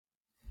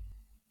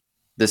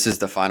This is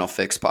the Final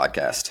Fix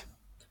podcast.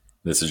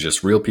 This is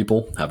just real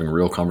people having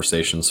real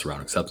conversations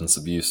surrounding substance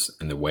abuse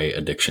and the way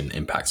addiction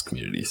impacts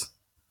communities.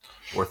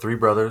 We're three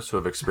brothers who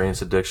have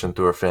experienced addiction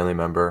through a family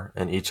member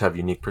and each have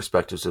unique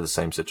perspectives to the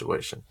same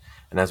situation.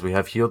 And as we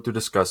have healed through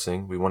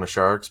discussing, we want to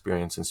share our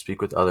experience and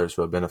speak with others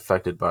who have been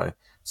affected by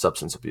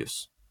substance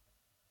abuse.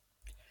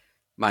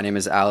 My name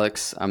is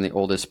Alex. I'm the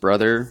oldest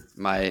brother.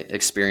 My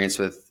experience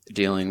with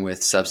dealing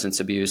with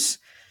substance abuse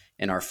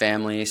in our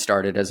family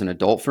started as an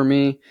adult for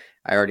me.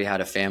 I already had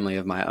a family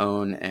of my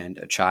own and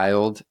a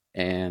child,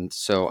 and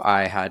so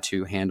I had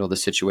to handle the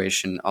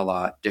situation a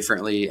lot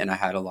differently, and I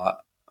had a lot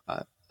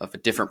of a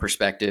different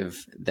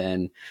perspective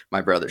than my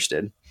brothers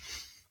did.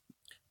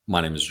 My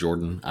name is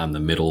Jordan. I'm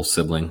the middle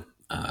sibling.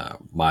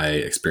 My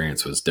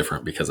experience was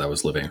different because I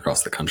was living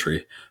across the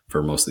country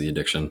for most of the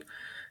addiction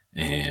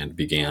and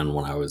began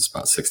when I was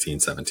about 16,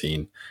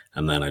 17.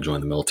 And then I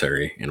joined the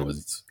military and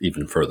was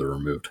even further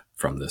removed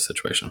from this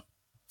situation.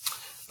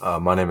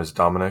 My name is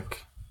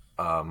Dominic.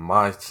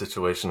 My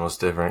situation was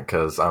different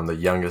because I'm the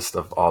youngest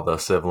of all the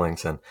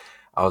siblings, and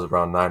I was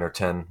around 9 or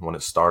 10 when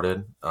it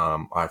started.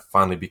 I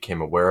finally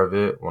became aware of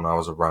it when I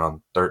was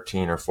around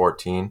 13 or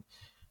 14.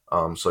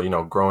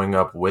 So, growing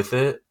up with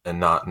it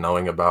and not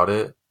knowing about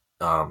it,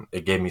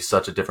 it gave me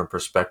such a different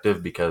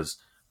perspective because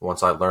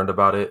once I learned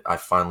about it, I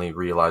finally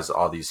realized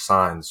all these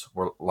signs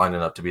were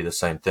lining up to be the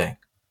same thing.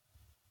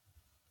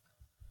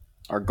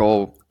 Our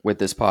goal with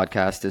this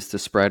podcast is to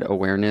spread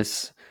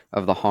awareness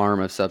of the harm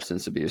of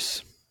substance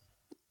abuse.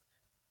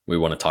 We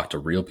want to talk to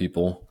real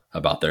people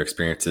about their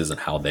experiences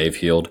and how they've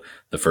healed.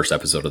 The first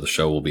episode of the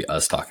show will be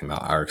us talking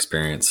about our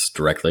experience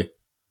directly.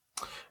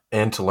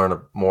 And to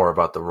learn more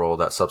about the role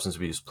that substance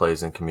abuse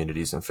plays in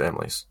communities and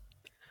families.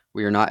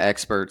 We are not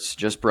experts,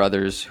 just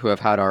brothers who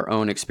have had our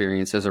own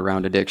experiences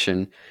around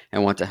addiction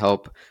and want to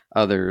help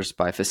others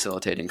by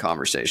facilitating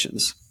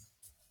conversations.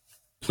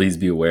 Please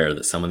be aware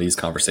that some of these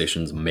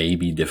conversations may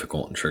be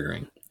difficult and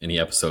triggering. Any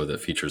episode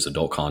that features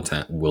adult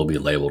content will be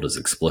labeled as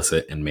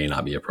explicit and may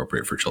not be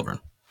appropriate for children.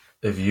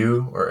 If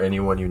you or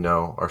anyone you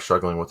know are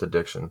struggling with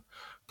addiction,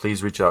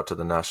 please reach out to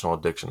the National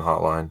Addiction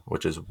Hotline,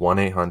 which is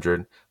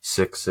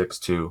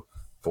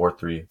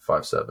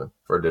 1-800-662-4357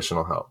 for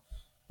additional help.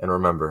 And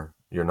remember,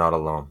 you're not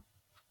alone.